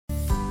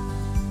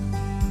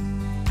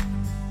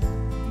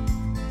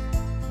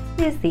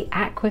is the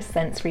Aqua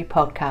Sensory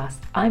Podcast.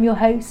 I'm your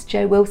host,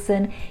 Jo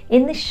Wilson.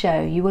 In this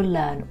show, you will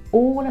learn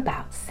all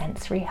about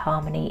sensory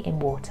harmony in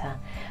water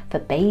for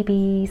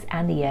babies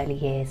and the early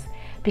years.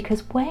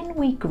 Because when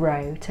we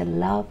grow to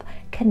love,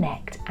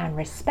 connect and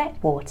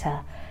respect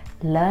water,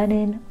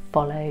 learning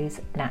follows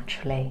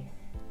naturally.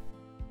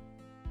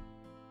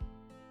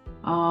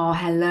 Oh,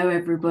 hello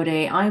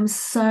everybody. I'm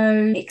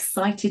so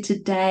excited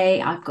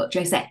today. I've got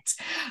Josette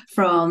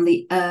from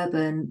the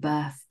Urban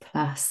Birth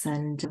Plus,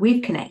 and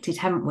we've connected,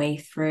 haven't we,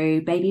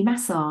 through Baby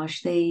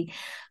Massage, the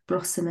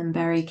Blossom and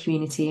Berry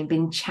community, and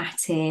been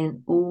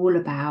chatting all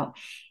about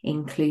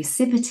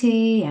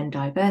inclusivity and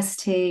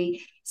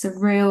diversity. It's a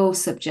real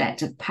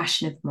subject of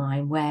passion of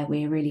mine, where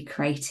we're really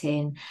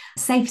creating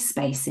safe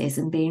spaces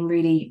and being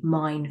really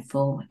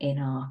mindful in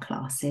our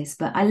classes.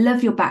 But I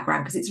love your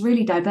background because it's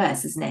really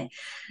diverse, isn't it,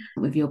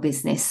 with your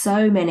business?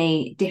 So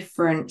many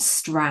different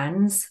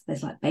strands.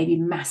 There's like baby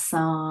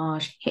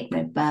massage,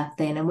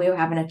 hypnobirthing, and we were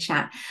having a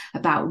chat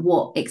about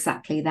what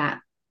exactly that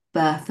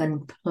birth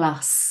and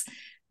plus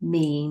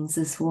means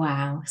as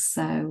well.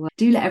 So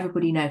do let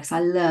everybody know, because I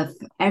love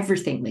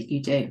everything that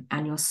you do,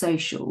 and your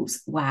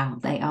socials, wow,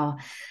 they are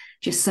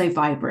just so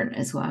vibrant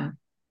as well.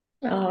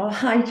 Oh,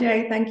 hi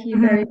Jo, thank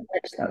you very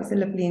much. That was a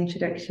lovely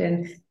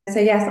introduction. So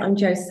yes, I'm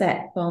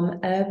Josette from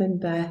Urban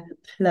Birth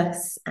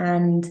Plus,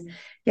 and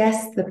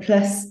yes, the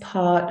plus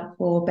part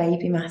for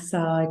baby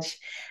massage,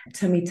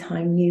 tummy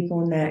time,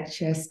 newborn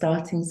nurture,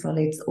 starting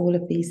solids, all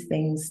of these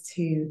things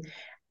to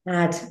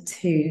add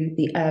to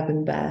the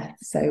urban birth.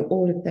 So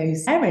all of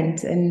those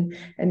parent and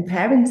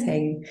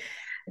parenting.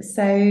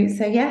 So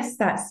yes,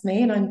 that's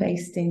me, and I'm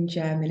based in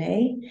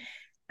Germany.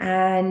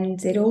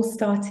 And it all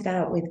started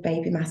out with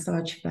baby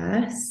massage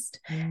first.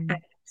 And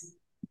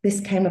this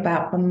came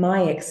about from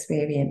my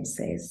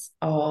experiences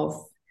of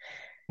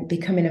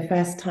becoming a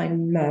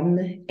first-time mum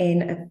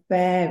in a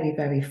very,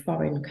 very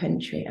foreign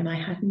country. And I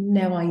had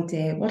no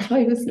idea what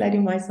I was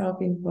letting myself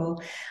in for.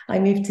 I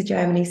moved to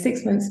Germany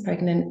 6 months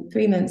pregnant.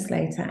 3 months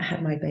later, I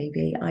had my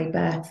baby. I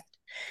birthed.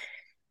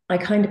 I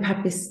kind of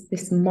had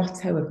this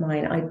motto of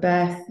mine. I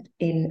birthed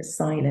in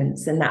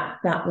silence. And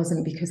that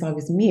wasn't because I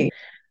was mute.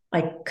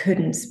 I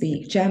couldn't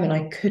speak German.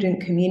 I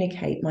couldn't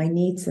communicate my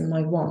needs and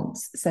my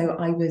wants. So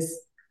I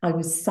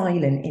was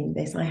silent in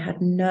this. I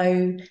had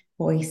no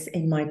voice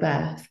in my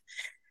birth.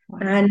 Wow.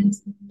 And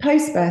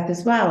post-birth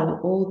as well,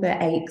 all the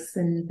aches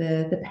and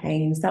the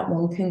pains that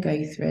one can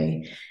go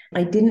through.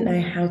 I didn't know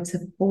how to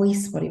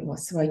voice what it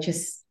was. So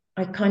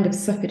I kind of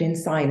suffered in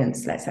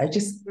silence, let's say. I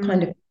just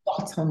kind of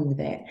got on with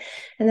it.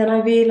 And then I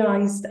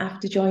realized,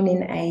 after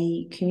joining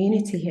a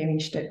community here in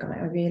Stuttgart,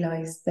 I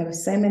realized there were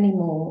so many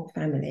more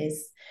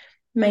families,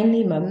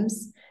 mainly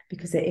mums,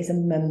 because it is a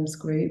mums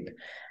group.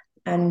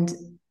 And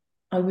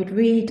I would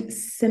read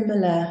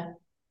similar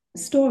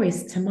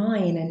stories to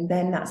mine. And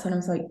then that's when I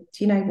was like,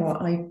 do you know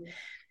what?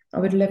 I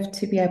would love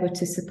to be able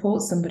to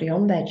support somebody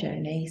on their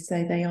journey,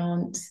 so they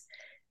aren't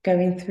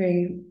going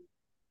through,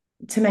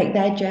 to make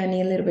their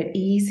journey a little bit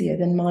easier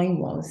than mine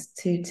was,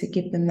 to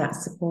give them that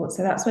support.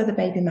 So that's where the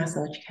baby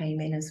massage came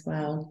in as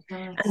well.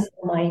 Nice.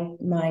 And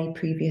my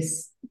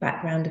previous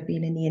background of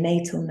being a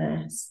neonatal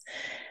nurse.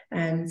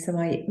 And so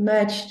I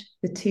merged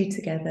the two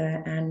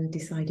together and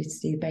decided to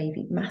do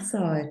baby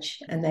massage.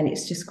 And then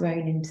it's just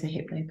grown into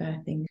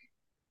hypnobirthing.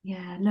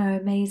 Yeah, no,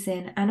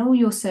 amazing. And all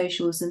your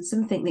socials, and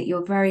something that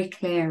you're very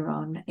clear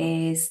on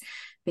is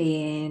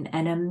being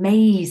an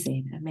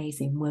amazing,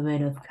 amazing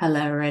woman of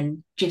colour,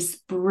 and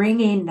just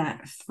bringing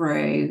that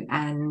through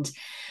and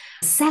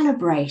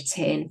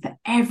celebrating for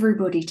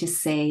everybody to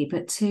see,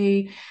 but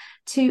to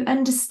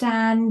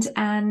understand.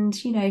 And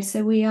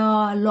so we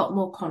are a lot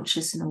more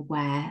conscious and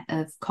aware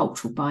of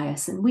cultural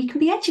bias, and we can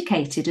be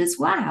educated as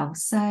well.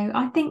 So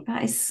I think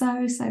that is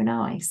so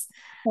nice.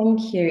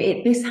 Thank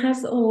you. This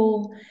has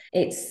all,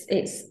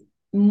 it's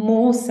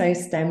more so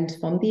stemmed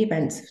from the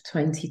events of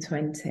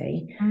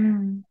 2020.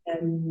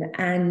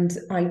 And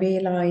I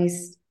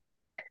realised,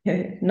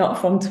 not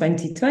from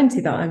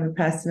 2020, that I'm a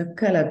person of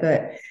colour,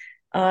 but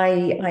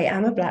I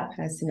am a Black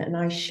person, and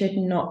I should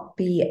not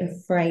be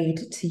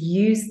afraid to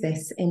use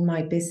this in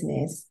my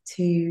business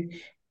to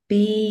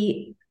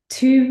be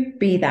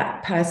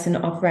that person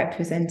of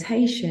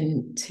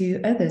representation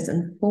to others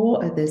and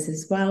for others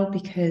as well,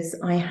 because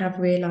I have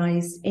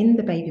realised, in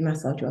the baby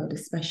massage world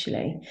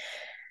especially,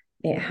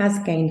 it has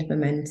gained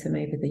momentum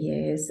over the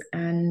years,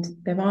 and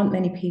there aren't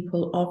many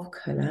people of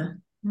colour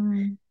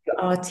who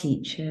are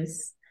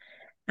teachers.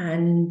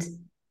 And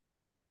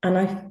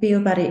I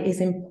feel that it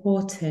is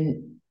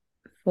important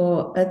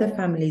for other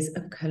families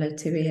of colour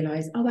to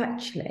realise, oh,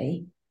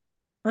 actually,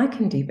 I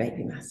can do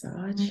baby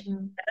massage.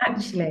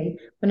 Actually,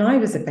 when I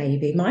was a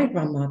baby, my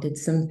grandma did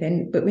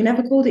something, but we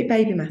never called it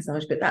baby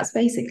massage, but that's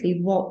basically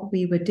what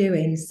we were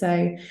doing.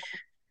 So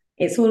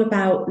it's all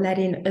about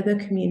letting other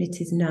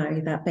communities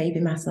know that baby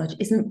massage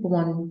isn't for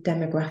one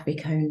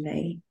demographic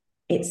only.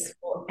 It's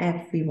for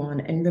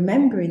everyone, and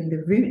remembering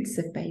the roots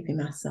of baby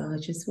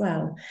massage as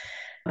well.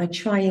 I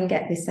try and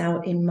get this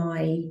out in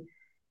my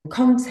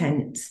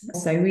content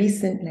so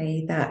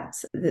recently that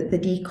the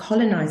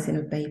decolonizing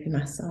of baby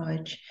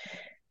massage,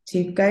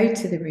 to go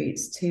to the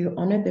roots, to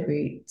honor the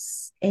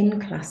roots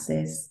in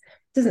classes.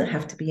 Doesn't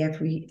have to be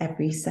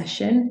every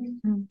session,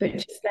 but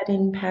just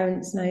letting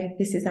parents know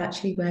this is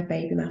actually where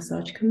baby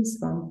massage comes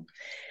from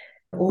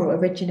or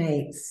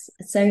originates.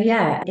 So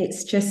yeah,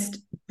 it's just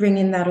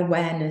bringing that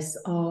awareness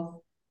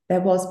of there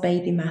was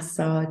baby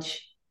massage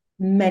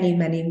many,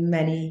 many,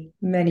 many,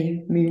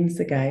 many moons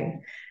ago.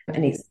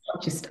 And it's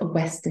not just a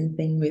Western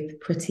thing with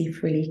pretty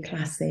frilly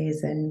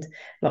classes and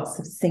lots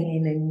of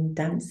singing and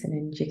dancing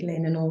and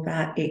jiggling and all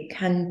that. It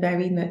can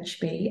very much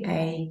be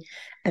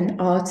an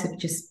art of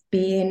just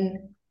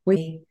being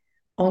with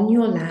on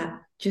your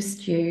lap,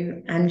 just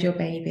you and your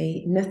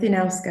baby, nothing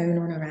else going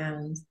on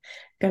around.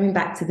 Going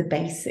back to the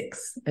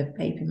basics of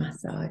baby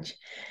massage.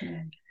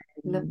 Yeah.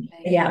 Lovely.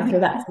 Yeah, I feel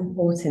that's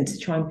important to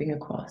try and bring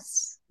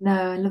across.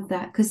 No, I love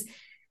that, because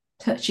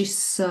touch is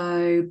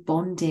so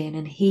bonding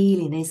and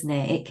healing, isn't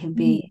it? It can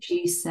be, as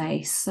you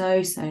say,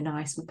 so, so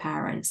nice for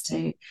parents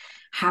to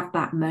have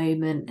that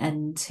moment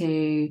and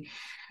to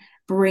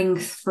bring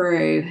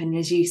through, and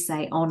as you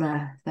say,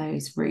 honor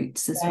those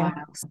roots as well.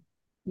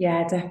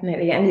 Yeah,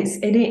 definitely. And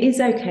it is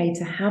okay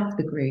to have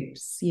the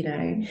groups, you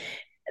know,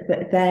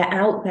 that they're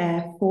out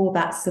there for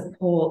that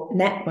support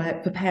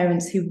network for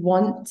parents who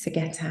want to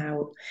get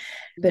out,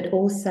 but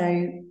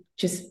also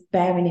just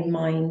bearing in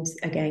mind,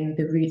 again,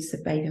 the roots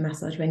of baby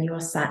massage when you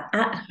are sat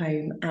at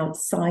home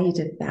outside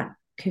of that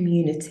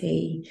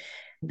community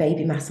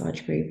baby massage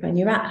group, and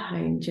you're at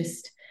home,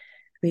 just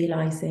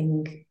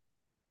realizing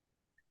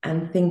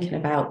and thinking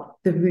about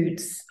the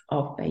roots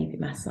of baby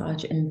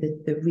massage and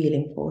the real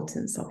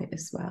importance of it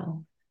as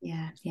well.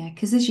 Yeah,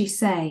 because as you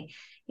say,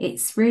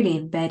 it's really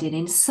embedded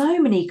in so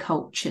many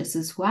cultures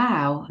as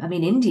well. I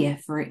mean, India,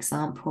 for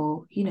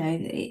example, you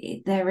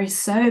know, there is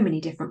so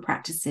many different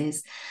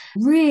practices,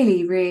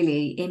 really,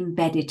 really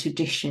embedded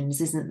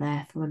traditions, isn't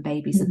there, for when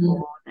babies are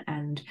born?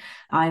 And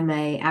I'm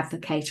a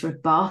advocate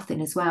of bathing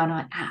as well, and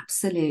I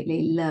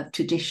absolutely love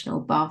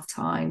traditional bath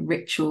time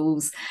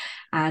rituals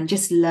and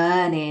just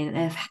learning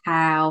of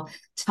how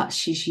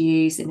touch is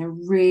used in a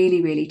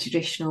really, really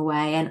traditional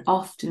way, and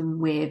often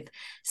with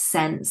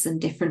scents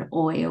and different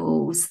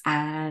oils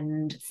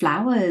and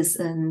flowers.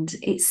 And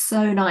it's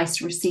so nice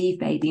to receive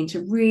baby and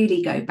to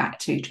really go back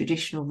to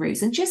traditional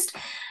roots, and just,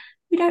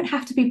 we don't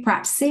have to be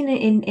practicing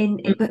in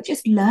but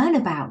just learn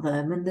about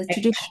them and the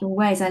traditional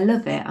ways. I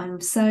love it.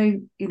 I'm so,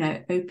 you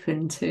know,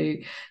 open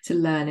to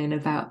learning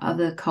about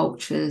other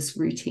cultures,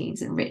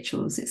 routines and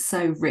rituals. It's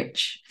so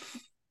rich.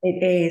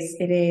 It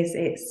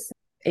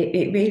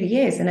really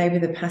is. And over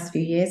the past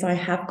few years, I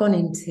have gone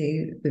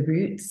into the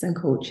roots and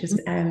cultures.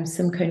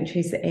 Some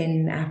countries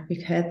in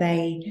Africa,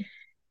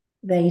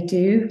 they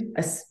do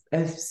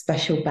a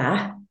special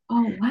bath.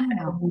 Oh,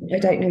 wow. I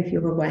don't know if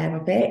you're aware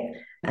of it.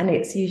 And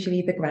it's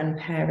usually the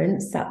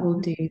grandparents that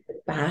will do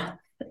the bath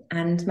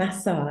and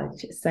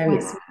massage. So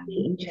it's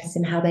really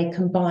interesting how they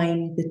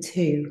combine the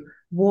two,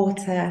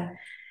 water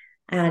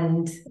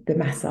and the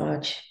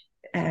massage,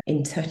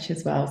 in touch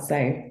as well.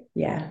 So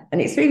yeah,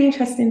 and it's really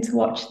interesting to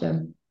watch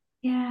them.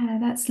 Yeah,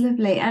 that's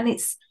lovely. And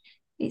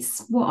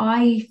it's what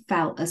I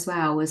felt as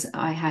well, was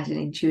I had an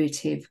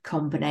intuitive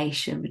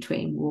combination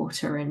between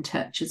water and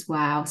touch as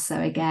well. So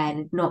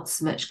again, not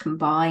so much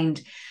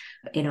combined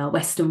in our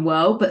Western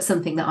world, but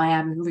something that I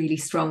am really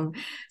strong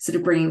sort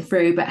of bringing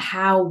through. But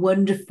how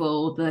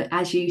wonderful that,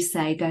 as you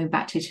say, going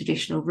back to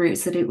traditional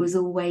roots, that it was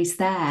always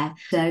there.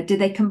 So did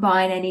they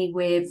combine any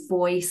with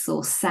voice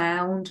or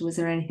sound? Was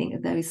there anything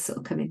of those sort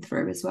of coming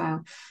through as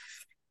well?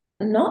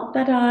 Not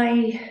that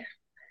I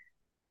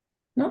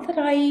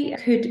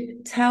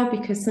could tell,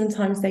 because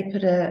sometimes they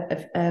put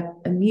a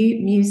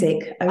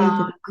music over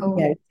the Cool.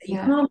 video, so you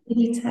can't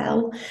really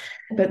tell.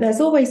 But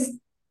there's always,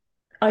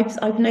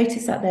 I've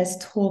noticed that there's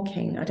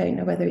talking. I don't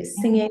know whether it's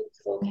singing,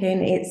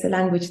 talking. It's a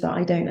language that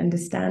I don't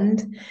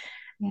understand,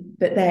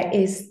 but there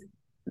is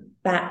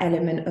that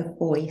element of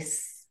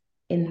voice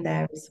in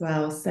there as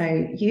well.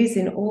 So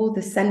using all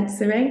the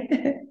sensory,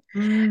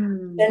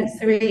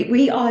 sensory.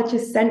 We are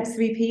just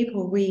sensory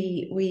people.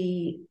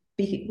 We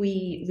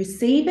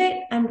receive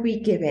it and we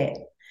give it,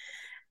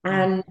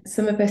 and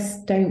some of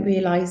us don't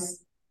realize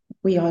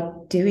we are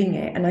doing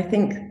it. And I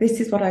think this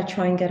is what I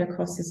try and get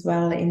across as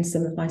well in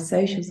some of my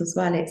socials as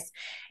well.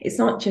 It's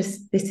not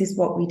just this is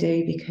what we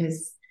do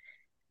because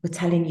we're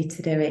telling you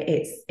to do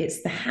it.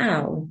 It's the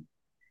how,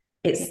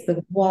 it's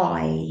the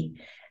why.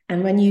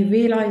 And when you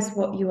realize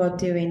what you are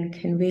doing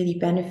can really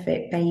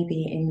benefit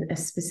baby in a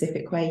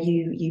specific way,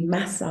 you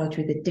massage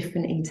with a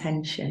different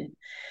intention.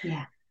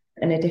 Yeah.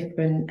 And a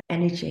different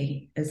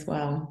energy as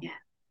well. Yeah.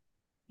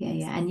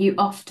 And you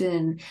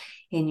often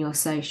in your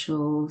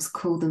socials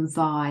call them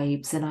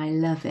vibes, and I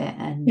love it.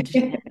 And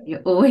you know,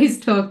 you're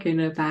always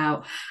talking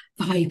about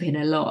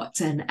vibing a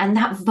lot, and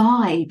that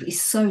vibe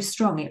is so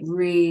strong. It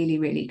really,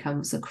 really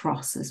comes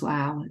across as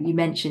well. You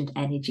mentioned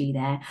energy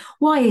there.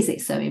 Why is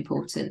it so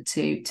important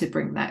to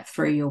bring that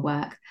through your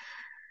work?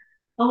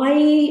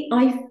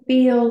 I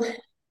feel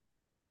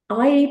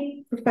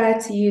prefer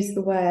to use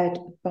the word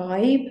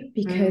vibe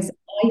because Mm,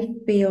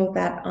 I feel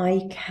that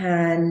I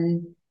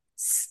can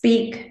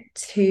speak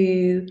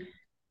to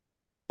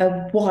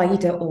a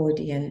wider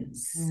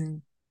audience.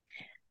 mm,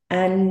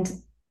 And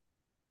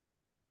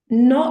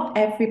not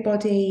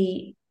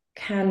everybody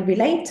can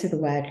relate to the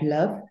word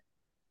love.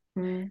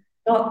 mm,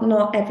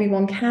 Not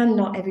everyone can,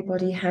 not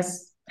everybody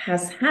has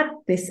had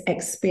this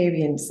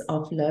experience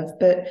of love,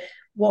 but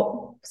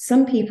what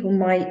some people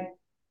might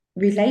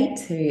relate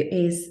to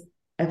is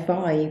a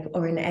vibe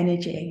or an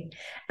energy.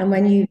 And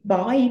when you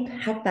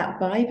have that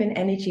vibe and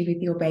energy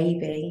with your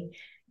baby,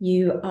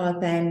 you are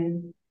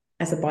then,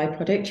 as a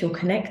byproduct, you're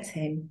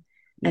connecting.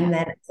 yeah, And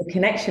then as a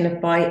connection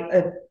of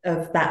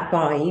that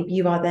vibe,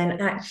 you are then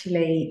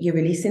actually, you're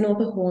releasing all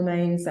the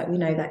hormones that we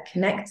know that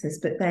connect us.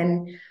 But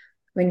then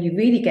when you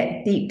really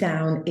get deep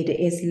down, it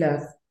is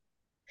love.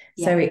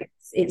 yeah, So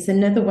it's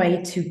another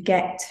way to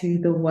get to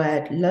the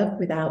word love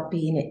without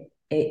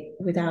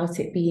without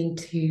it being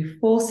too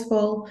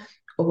forceful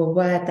or a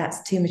word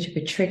that's too much of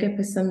a trigger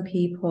for some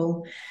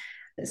people.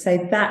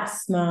 So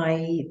that's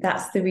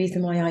the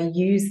reason why I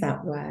use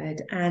that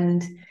word.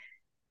 And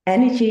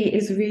energy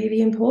is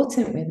really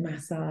important with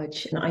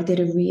massage. And I did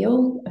a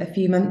reel a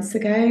few months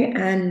ago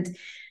and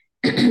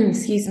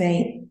excuse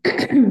me,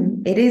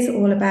 it is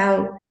all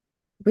about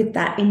with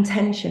that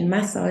intention,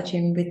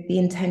 massaging with the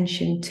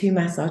intention to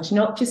massage,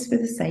 not just for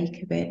the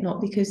sake of it, not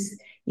because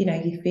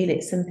you feel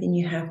it's something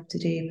you have to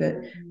do, but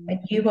when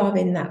mm, you are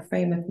in that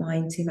frame of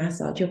mind to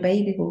massage, your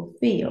baby will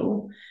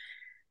feel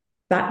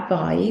that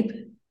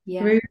vibe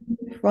yeah, through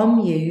from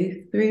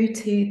you through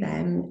to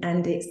them,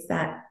 and it's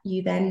that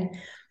you then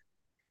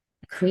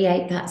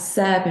create that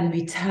serve and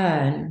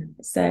return.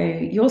 So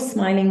you're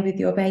smiling with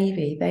your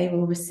baby, they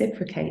will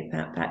reciprocate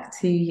that back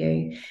to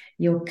you.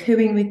 You're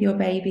cooing with your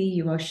baby,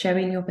 you are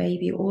showing your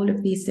baby all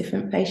of these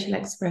different facial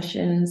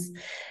expressions,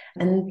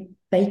 and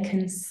they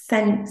can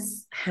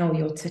sense how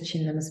you're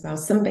touching them as well.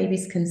 Some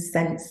babies can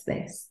sense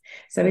this.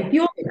 So yeah, if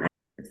you're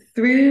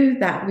through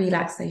that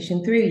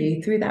relaxation,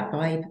 through that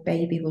vibe,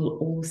 baby will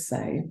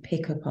also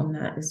pick up on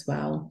that as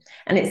well.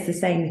 And it's the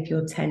same if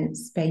you're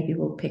tense, baby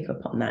will pick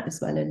up on that as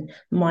well and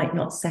might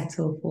not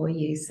settle for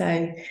you.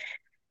 So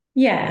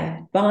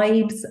yeah,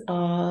 vibes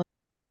are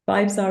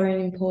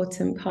an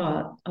important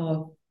part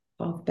of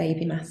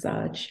baby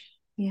massage.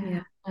 yeah.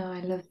 Yeah. No,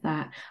 I love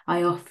that.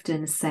 I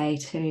often say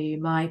to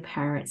my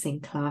parents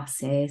in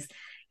classes,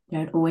 you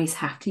don't always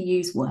have to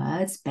use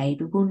words.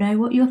 Baby will know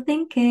what you're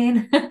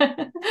thinking.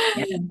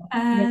 Yeah. Yeah.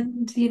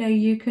 And,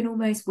 you can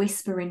almost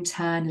whisper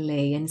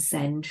internally and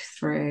send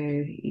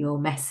through your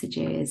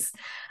messages.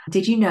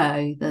 Did you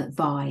know that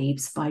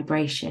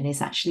vibration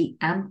is actually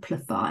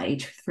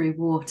amplified through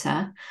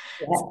water?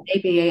 So Yeah.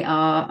 maybe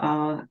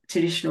our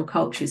traditional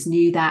cultures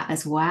knew that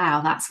as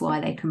well. That's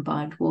why they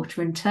combined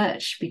water and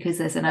touch, because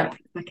there's an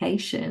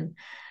amplification.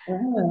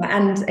 Oh,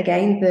 and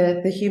again,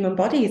 the human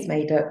body is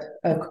made up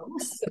Of of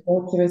course.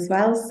 water as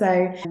well.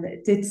 So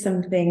did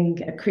something,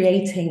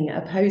 creating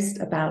a post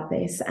about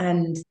this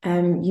and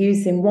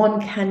using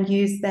one can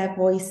use their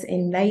voice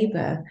in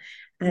labour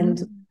and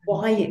Mm,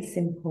 why it's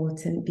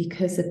important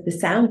because of the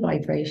sound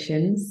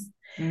vibrations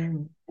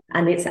mm,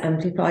 and it's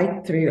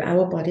amplified through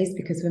our bodies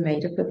because we're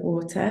made up of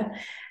water.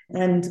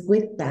 And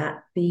with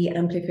that, the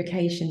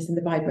amplifications and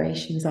the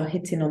vibrations are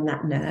hitting on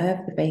that nerve,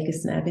 the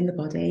vagus nerve in the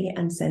body,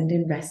 and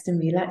sending rest and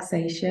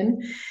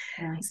relaxation.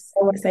 nice.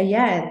 So I say,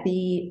 yeah,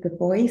 the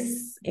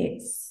voice,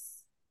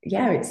 it's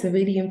a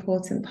really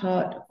important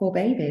part for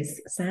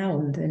babies,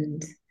 sound,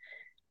 and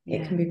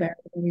it Yeah. can be very,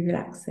 very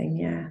relaxing.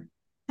 Yeah.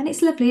 And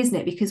it's lovely, isn't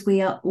it? Because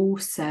we are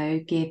also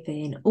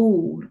giving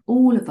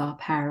all of our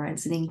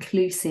parents an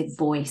inclusive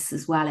voice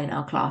as well in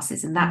our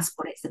classes. And that's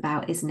what it's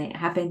about, isn't it?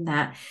 Having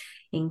that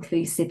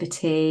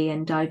inclusivity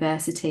and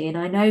diversity. And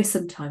I know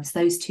sometimes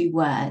those two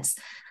words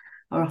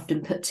are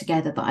often put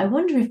together, but I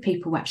wonder if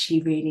people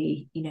actually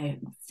really,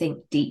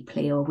 think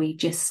deeply, or we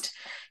just,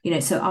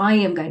 so I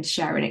am going to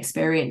share an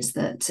experience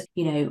that,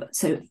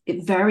 so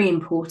it's very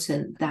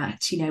important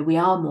that, we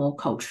are more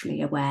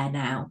culturally aware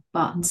now,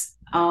 but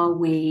are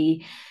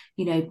we,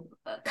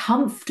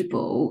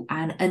 comfortable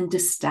and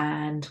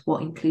understand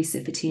what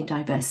inclusivity and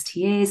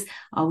diversity is?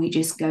 Are we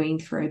just going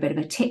through a bit of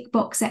a tick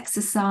box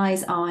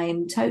exercise?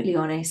 I'm totally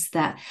honest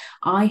that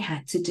I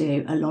had to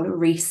do a lot of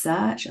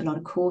research, a lot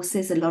of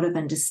courses, a lot of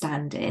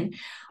understanding.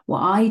 What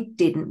I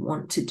didn't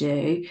want to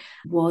do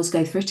was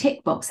go through a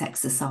tick box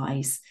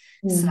exercise.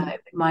 So Mm.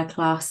 my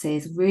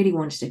classes really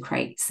wanted to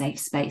create safe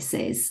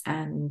spaces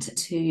and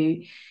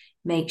to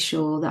make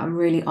sure that I'm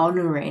really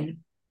honouring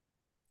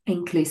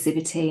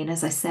inclusivity. And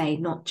as I say,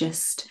 not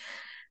just,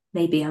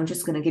 maybe I'm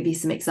just going to give you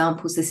some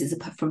examples. This is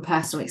from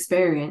personal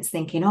experience,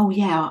 thinking, oh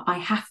yeah, I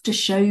have to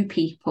show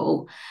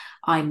people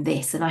I'm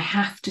this, and I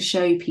have to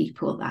show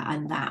people that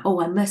I'm that.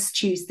 Oh, I must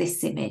choose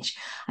this image.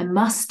 I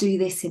must do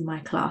this in my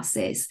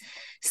classes.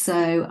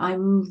 So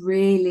I'm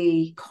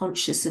really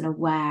conscious and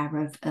aware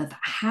of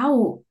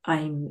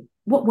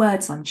what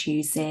words I'm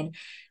choosing,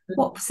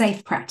 what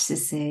safe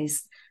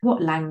practices,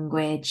 what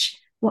language,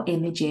 what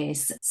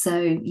images.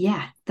 So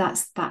yeah,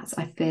 that's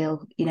I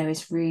feel,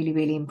 is really,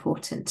 really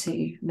important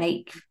to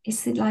make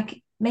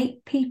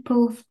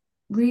people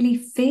really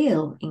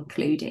feel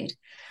included.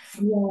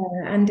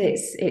 Yeah, and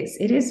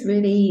it is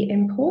really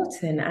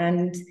important,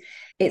 and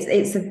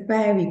it's a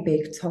very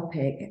big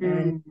topic,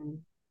 Mm.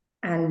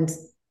 and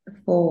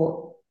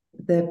for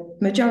the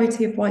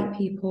majority of white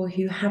people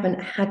who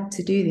haven't had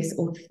to do this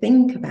or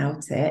think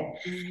about it,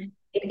 Mm.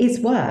 it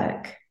is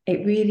work.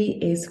 It really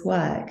is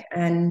work.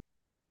 And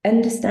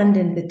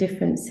understanding the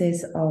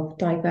differences of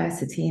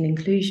diversity and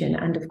inclusion.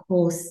 And of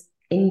course,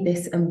 in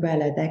this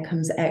umbrella, there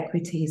comes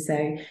equity.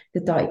 So the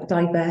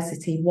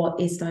diversity, what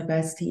is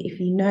diversity? If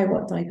you know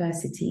what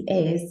diversity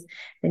is,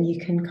 then you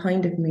can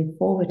kind of move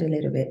forward a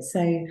little bit.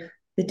 So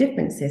the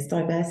differences,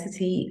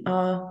 diversity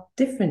are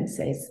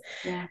differences.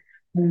 Yeah.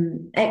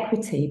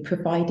 Equity,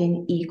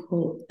 providing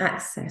equal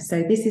access.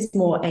 So this is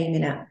more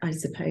aiming at, I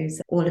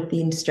suppose, all of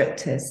the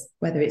instructors,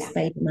 whether it's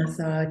Yeah. baby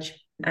massage,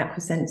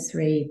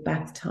 aquasensory,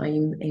 bath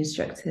time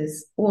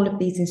instructors, all of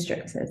these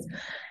instructors.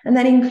 And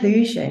then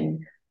inclusion,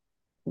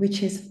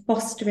 which is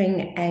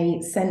fostering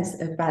a sense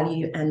of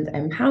value and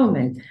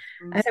empowerment.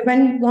 Mm. So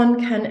when one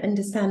can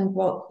understand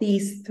what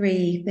these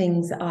three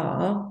things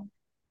are,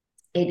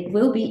 it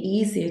will be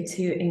easier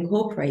to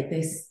incorporate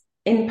this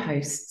in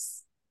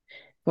posts,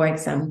 for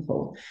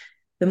example.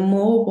 The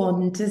more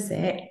one does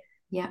it,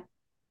 Yeah.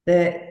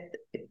 the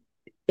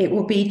it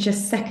will be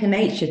just second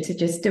nature to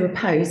just do a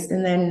post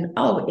and then,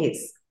 oh,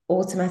 it's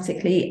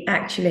automatically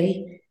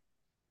actually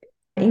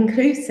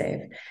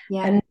inclusive.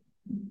 Yeah. And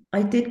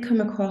I did come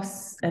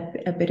across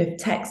a bit of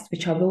text,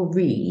 which I will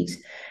read.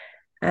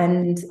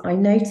 And I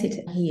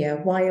noted here,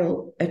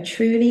 while a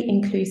truly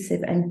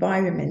inclusive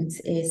environment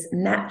is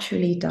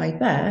naturally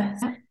diverse,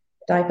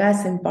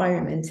 diverse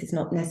environment is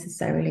not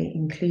necessarily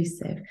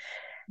inclusive.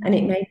 And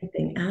it made me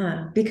think,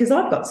 because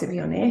I've got to be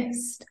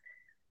honest,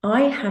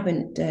 I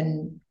haven't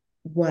done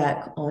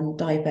work on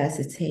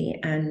diversity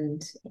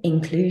and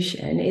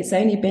inclusion. It's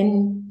only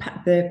been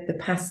the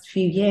past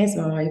few years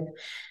where I've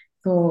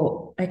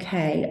thought,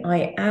 okay,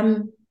 I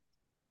am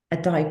a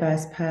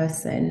diverse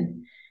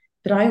person,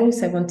 but I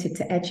also wanted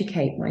to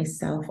educate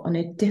myself on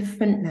a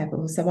different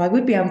level. So I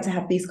would be able to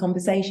have these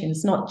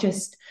conversations, not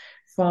just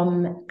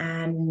from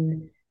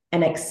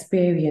an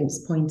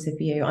experience point of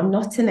view. I'm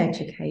not an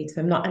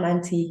educator. I'm not an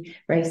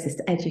anti-racist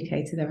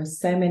educator. There are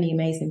so many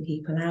amazing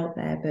people out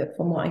there, but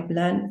from what I've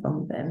learned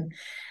from them,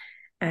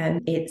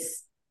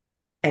 it's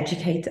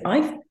educated.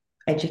 I've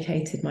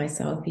educated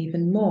myself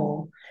even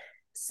more.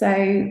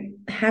 So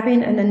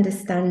having an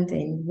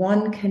understanding,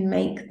 one can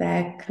make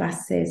their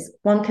classes,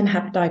 one can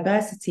have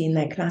diversity in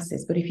their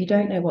classes, but if you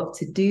don't know what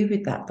to do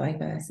with that Yeah.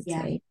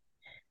 diversity,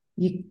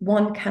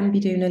 one can be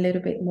doing a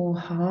little bit more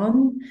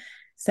harm.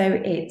 So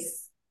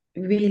it's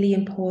really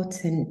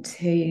important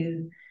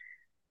to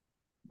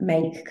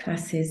make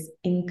classes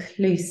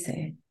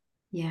inclusive.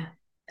 Yeah.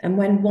 And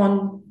when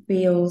one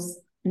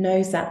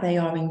knows that they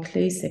are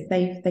inclusive,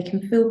 they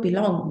can feel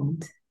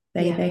belonged.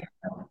 They Yeah. they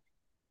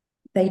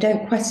they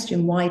don't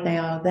question why they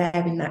are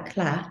there in that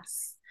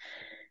class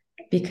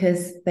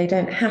because they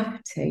don't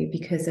have to,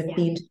 because of Yeah.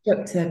 the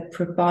instructor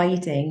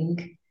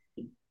providing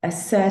a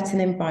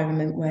certain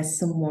environment where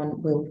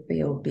someone will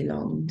feel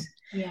belonged.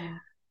 Yeah.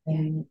 Yeah.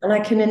 And I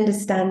can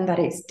understand that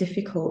it's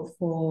difficult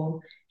for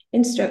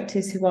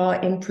instructors who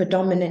are in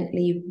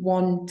predominantly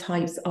one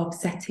types of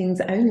settings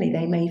only.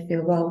 They may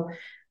feel, well,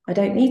 I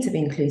don't need to be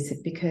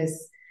inclusive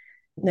because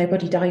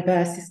nobody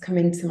diverse is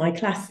coming to my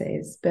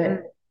classes. But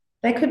Mm.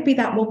 there could be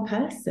that one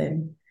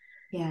person.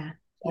 Yeah.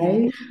 Yeah.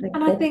 Right?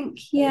 And I think,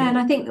 yeah, and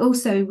I think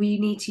also we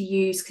need to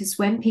use, because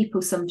when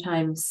people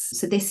sometimes,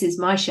 so this is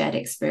my shared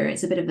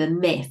experience, a bit of a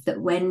myth that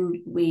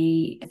when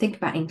we think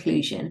about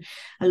inclusion,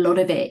 a lot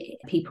of it,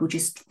 people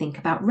just think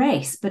about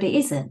race, but it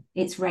isn't.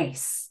 It's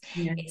race,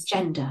 Yeah, it's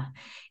gender,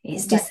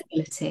 it's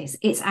exactly. disabilities,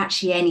 it's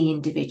actually any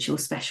individual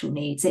special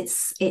needs.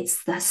 It's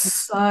the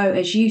so,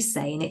 as you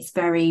say, and it's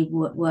very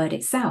word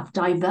itself,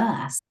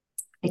 diverse.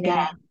 Again,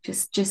 Yeah,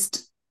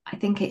 just I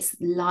think it's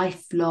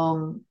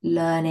lifelong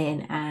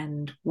learning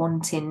and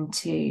wanting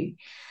to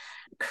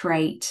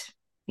create,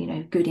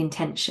 good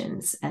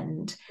intentions.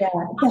 And yeah,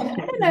 I don't know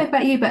definitely.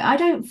 about you, but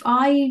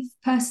I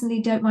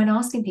personally don't mind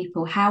asking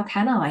people, how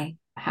can I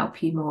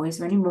help you more? Is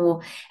there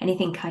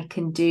anything I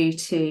can do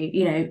to,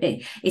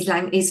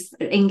 is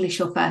English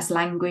your first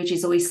language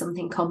is always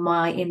something on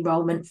my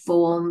enrollment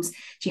forms.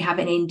 Do you have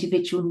any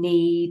individual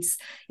needs?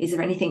 Is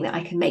there anything that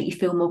I can make you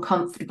feel more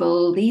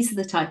comfortable? These are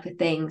the type of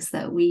things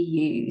that we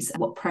use.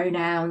 What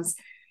pronouns,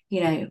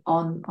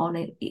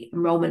 on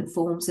enrollment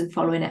forms and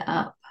following it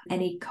up.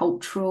 Any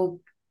cultural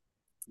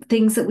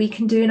things that we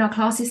can do in our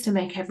classes to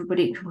make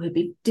everybody, could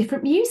be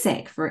different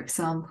music, for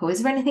example.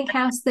 Is there anything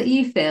else that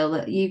you feel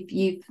that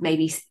you've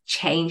maybe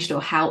changed or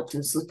helped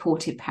and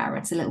supported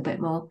parents a little bit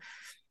more?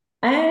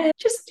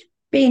 Just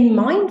being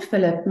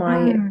mindful of my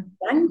Mm.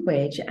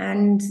 language,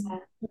 and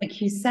like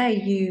you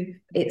say,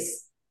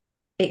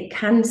 it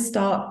can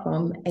start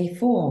from a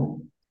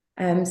form.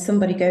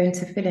 Somebody going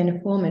to fill in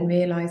a form and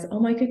realize, oh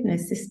my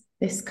goodness,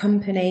 this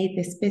company,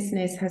 this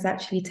business has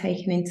actually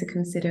taken into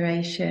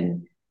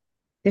consideration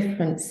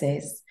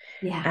differences.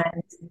 Yeah.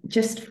 And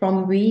just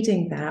from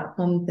reading that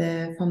from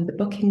the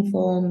booking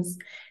forms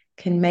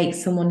can make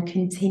someone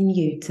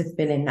continue to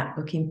fill in that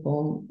booking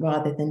form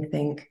rather than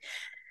think,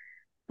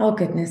 oh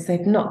goodness,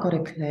 they've not got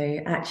a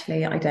clue.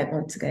 Actually, I don't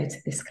want to go to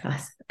this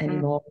class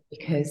anymore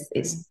because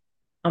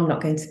I'm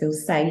not going to feel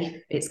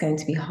safe. It's going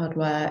to be hard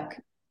work,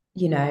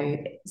 you know.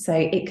 So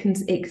it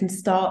can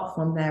start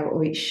from there,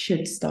 or it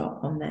should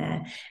start from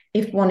there.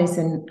 If one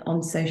isn't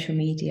on social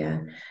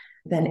media,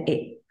 then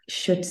it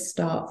should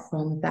start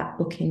from that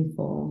booking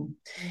form.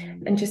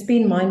 And just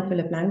being mindful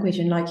of language.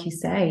 And like you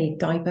say,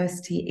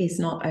 diversity is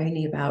not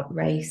only about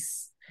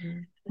race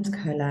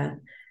and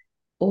colour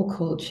or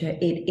culture,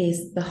 it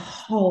is the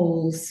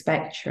whole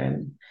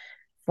spectrum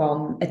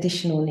from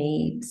additional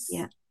needs.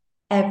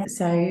 Yeah.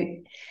 So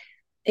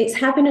it's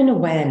having an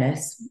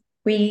awareness.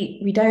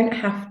 We don't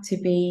have to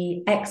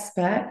be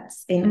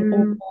experts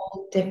in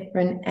all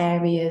different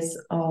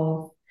areas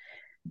of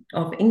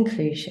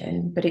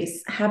inclusion, but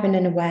it's having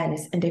an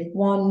awareness. And if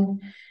one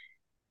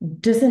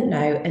doesn't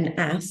know and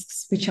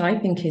asks, which I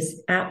think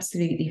is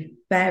absolutely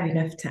fair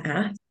enough to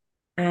ask,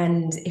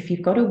 and if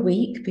you've got a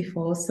week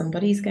before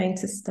somebody's going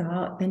to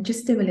start, then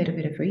just do a little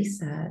bit of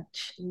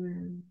research.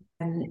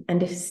 And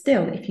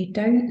if you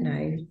don't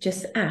know,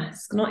 just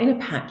ask, not in a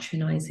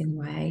patronizing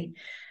way,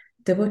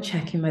 double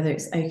checking whether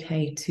it's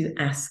okay to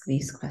ask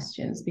these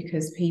questions,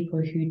 because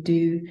people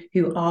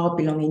who are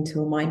belonging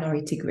to a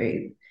minority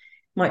group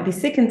might be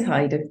sick and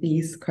tired of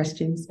these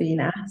questions being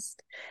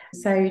asked.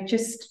 So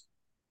just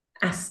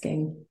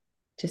asking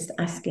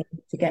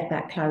to get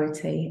that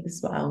clarity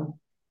as well.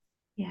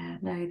 Yeah,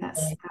 no,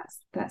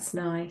 that's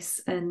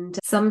nice. And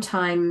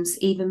sometimes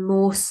even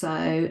more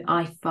so,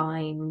 I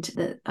find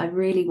that I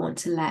really want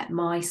to let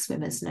my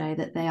swimmers know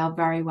that they are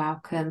very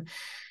welcome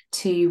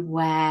to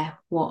wear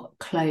what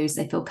clothes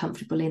they feel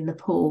comfortable in the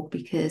pool,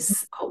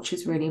 because culture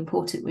is really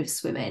important with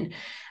swimming.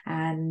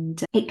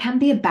 And it can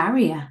be a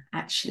barrier,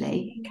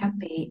 actually. It can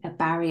be a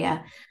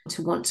barrier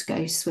to want to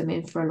go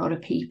swimming for a lot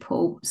of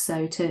people.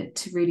 So to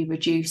really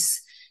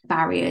reduce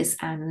barriers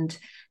and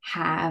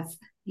have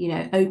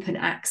open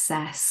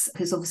access,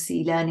 because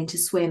obviously learning to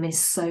swim is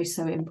so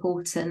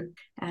important.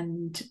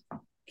 And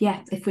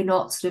yeah, if we're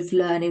not sort of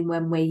learning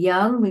when we're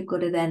young, we've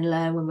got to then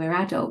learn when we're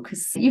adult,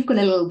 because you've got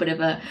a little bit of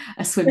a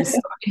swim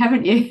story,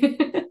 haven't you?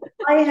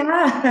 I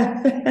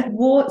have.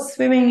 Water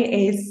swimming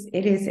is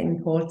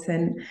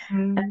important.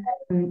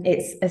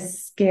 It's a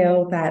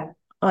skill that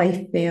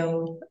I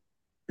feel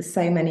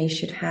so many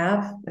should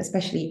have,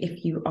 especially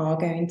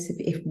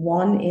if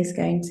one is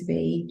going to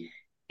be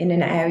in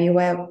an area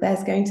where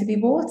there's going to be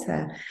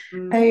water.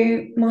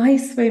 So my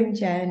swim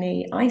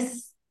journey, I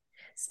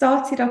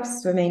started off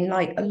swimming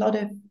like a lot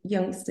of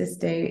youngsters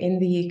do in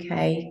the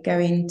UK,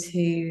 going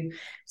to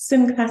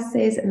swim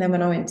classes. And then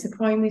when I went to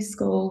primary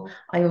school,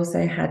 I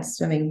also had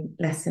swimming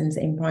lessons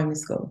in primary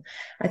school.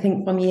 I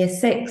think from year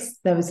 6,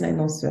 there was no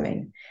more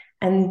swimming.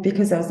 And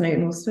because there was no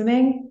more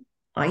swimming,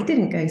 I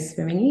didn't go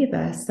swimming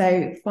either.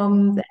 So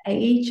from the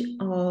age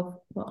of,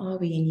 what are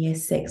we in year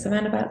 6?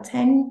 Around about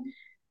 10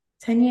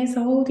 years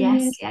old in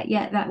year. Yes,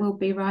 yeah, that will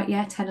be right.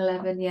 Yeah, 10,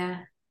 11, yeah.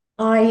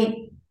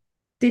 I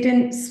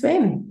didn't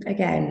swim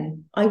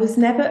again. I was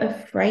never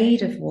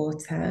afraid of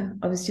water.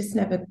 I was just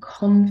never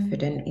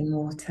confident in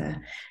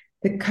water.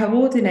 The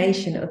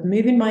coordination of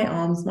moving my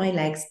arms, my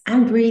legs,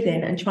 and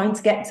breathing and trying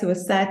to get to a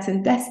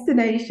certain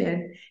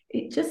destination,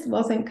 it just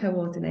wasn't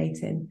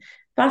coordinating.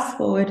 Fast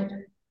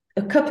forward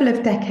a couple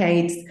of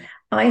decades,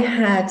 I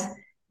had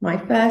my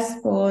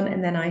firstborn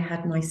and then I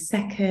had my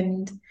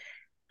second,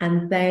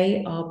 and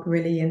they are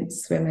brilliant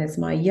swimmers.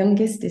 My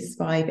youngest is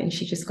 5 and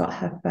she just got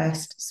her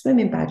first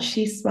swimming badge.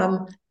 She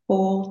swam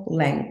 4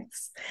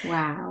 lengths.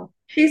 Wow.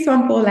 She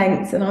swam 4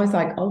 lengths and I was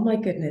like, oh my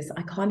goodness,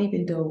 I can't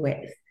even do a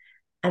width.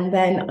 And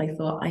then I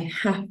thought I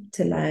have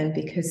to learn,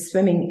 because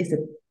swimming is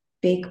a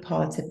big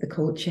part of the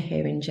culture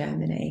here in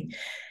Germany.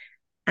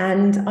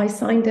 And I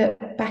signed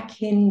up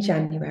back in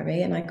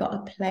January and I got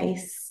a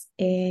place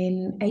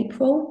in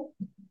April,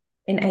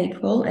 and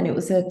it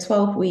was a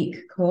 12-week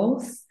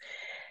course.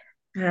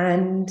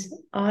 And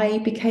I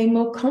became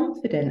more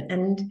confident.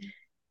 And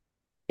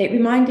it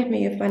reminded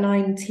me of when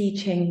I'm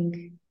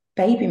teaching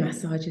baby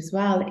massage as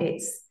well.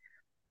 It's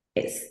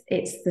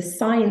the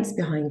science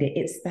behind it.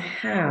 It's the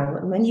how.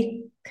 And when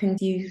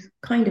you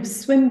kind of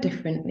swim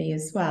differently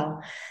as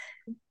well.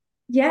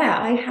 Yeah,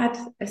 I had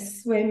a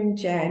swim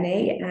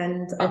journey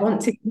and I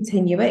want to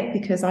continue it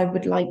because I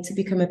would like to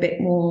become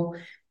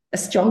a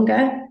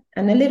stronger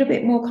and a little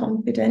bit more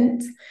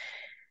confident.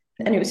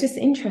 And it was just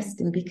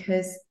interesting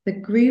because the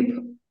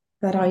group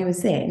that I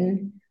was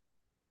in,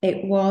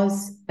 it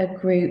was a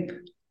group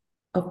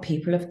of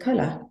people of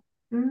colour.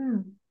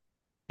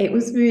 It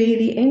was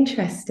really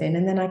interesting.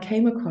 And then I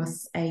came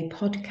across a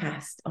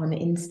podcast on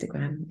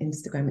Instagram.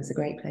 Instagram is a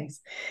great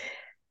place.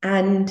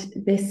 And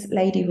this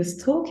lady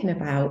was talking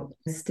about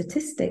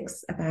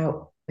statistics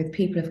about with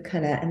people of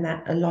colour, and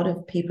that a lot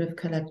of people of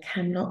colour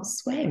cannot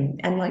swim.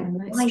 And like,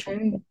 That's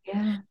true.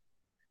 Yeah.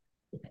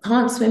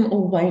 can't swim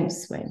or won't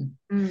swim.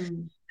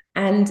 Mm.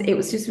 And it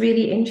was just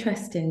really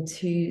interesting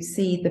to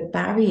see the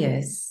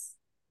barriers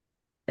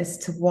as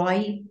to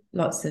why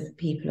lots of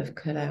people of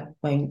colour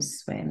won't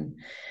swim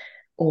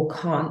or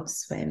can't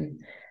swim.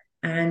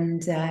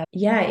 And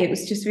yeah, it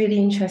was just really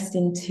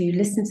interesting to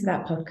listen to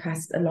that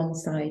podcast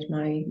alongside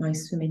my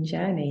swimming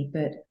journey.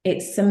 But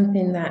it's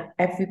something that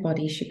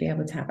everybody should be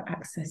able to have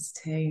access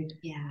to.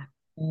 Yeah.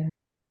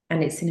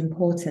 And it's an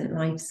important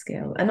life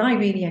skill. And I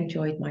really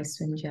enjoyed my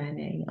swim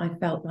journey. I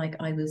felt like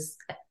I was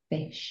a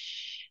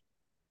fish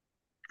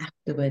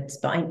afterwards,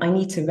 but I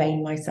need to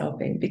rein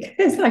myself in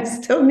because I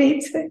still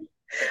need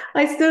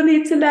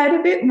to learn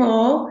a bit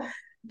more.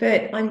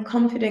 But I'm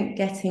confident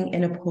getting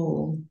in a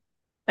pool.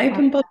 Oh,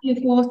 Open body of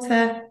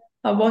water,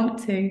 I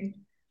want to.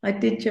 I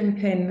did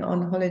jump in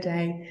on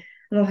holiday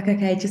and I was like,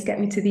 okay, just get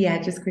me to the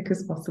edge as quick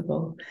as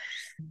possible.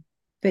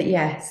 But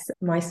yes,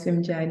 my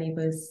swim journey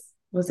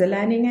was a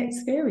learning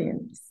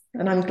experience.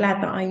 And I'm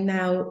glad that I'm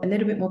now a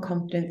little bit more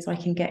confident so I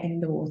can get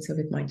in the water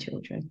with my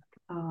children.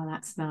 oh,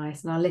 that's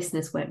nice. And our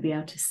listeners won't be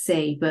able to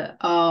see, but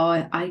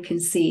oh, I can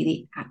see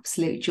the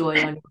absolute joy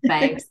on your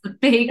face, the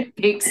big,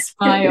 big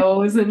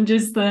smiles, and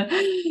just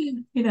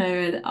and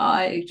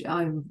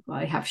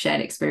I have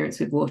shared experience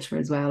with water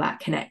as well, that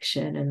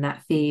connection and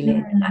that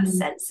feeling and that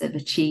sense of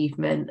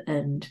achievement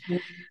and,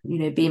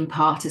 being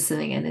part of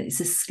something. And it's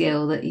a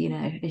skill that,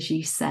 as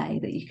you say,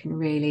 that you can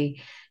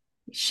really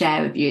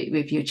share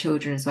with your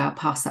children as well,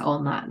 pass that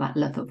on, that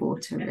love of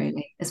water,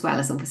 really, as well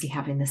as obviously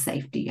having the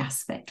safety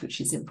aspect,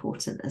 which is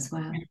important as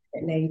well.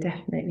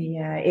 Definitely,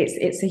 yeah.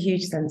 It's a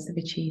huge sense of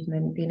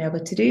achievement being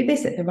able to do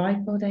this at the ripe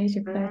old age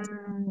of 30.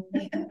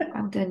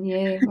 Well done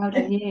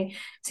you.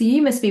 So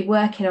you must be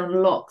working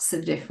on lots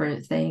of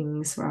different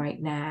things right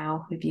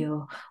now with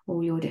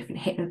all your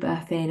different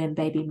hypnobirthing and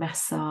baby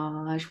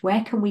massage.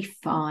 Where can we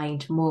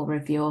find more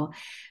of your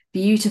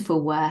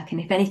beautiful work? And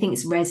if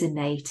anything's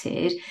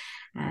resonated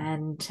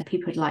and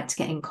people would like to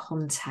get in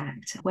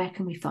contact, where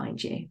can we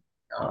find you?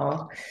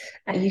 Oh,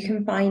 you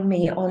can find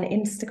me on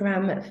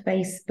Instagram,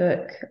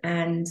 Facebook,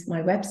 and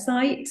my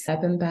website,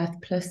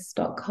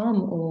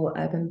 urbanbirthplus.com or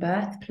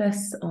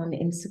urbanbirthplus on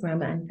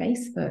Instagram and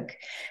Facebook.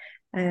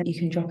 You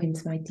can drop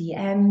into my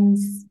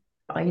DMs.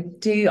 I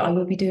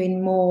will be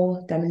doing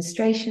more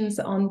demonstrations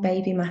on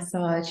baby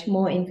massage,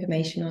 more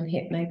information on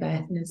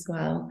hypnobirthing as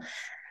well.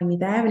 I'll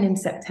there, and in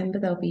September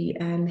there'll be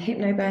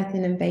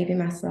hypnobirthing and baby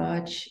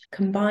massage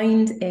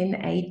combined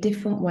in a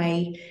different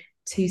way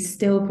to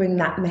still bring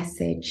that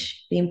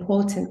message, the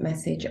important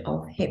message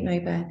of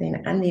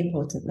hypnobirthing and the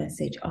important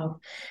message of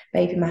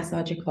baby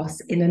massage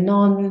across in a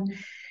non-teaching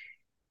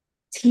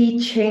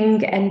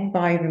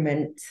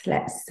environment,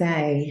 let's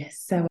say.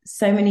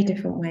 So many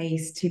different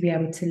ways to be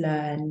able to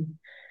learn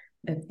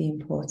of the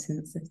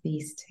importance of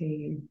these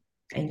two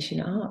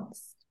ancient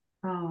arts.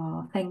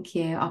 Oh, thank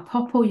you. I'll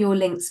pop all your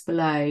links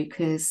below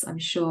because I'm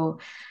sure,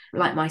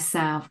 like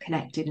myself,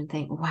 connected and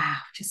think, wow,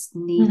 just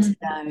need to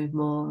know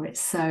more. It's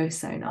so,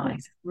 so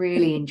nice.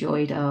 Really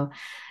enjoyed our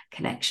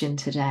connection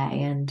today.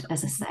 And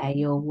as I say,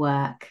 your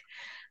work,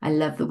 I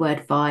love the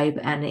word vibe,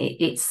 and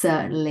it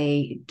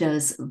certainly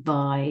does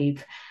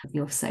vibe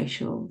your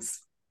socials.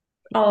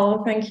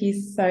 Oh, thank you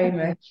so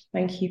much.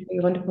 Thank you for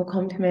your wonderful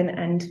compliment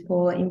and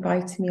for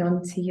inviting me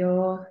on to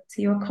your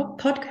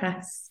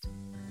podcast.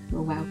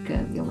 You're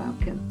welcome. You're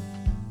welcome.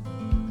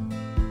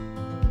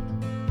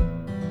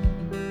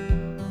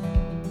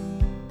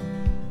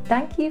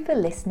 Thank you for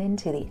listening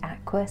to the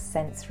Aqua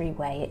Sensory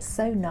Way. It's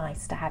so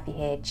nice to have you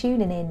here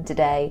tuning in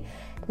today.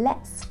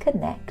 Let's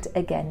connect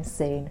again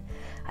soon.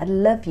 I'd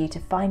love you to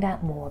find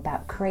out more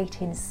about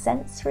creating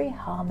sensory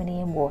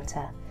harmony in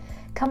water.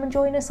 Come and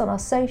join us on our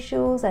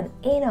socials and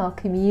in our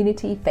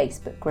community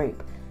Facebook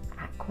group,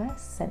 Aqua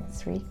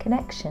Sensory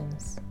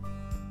Connections.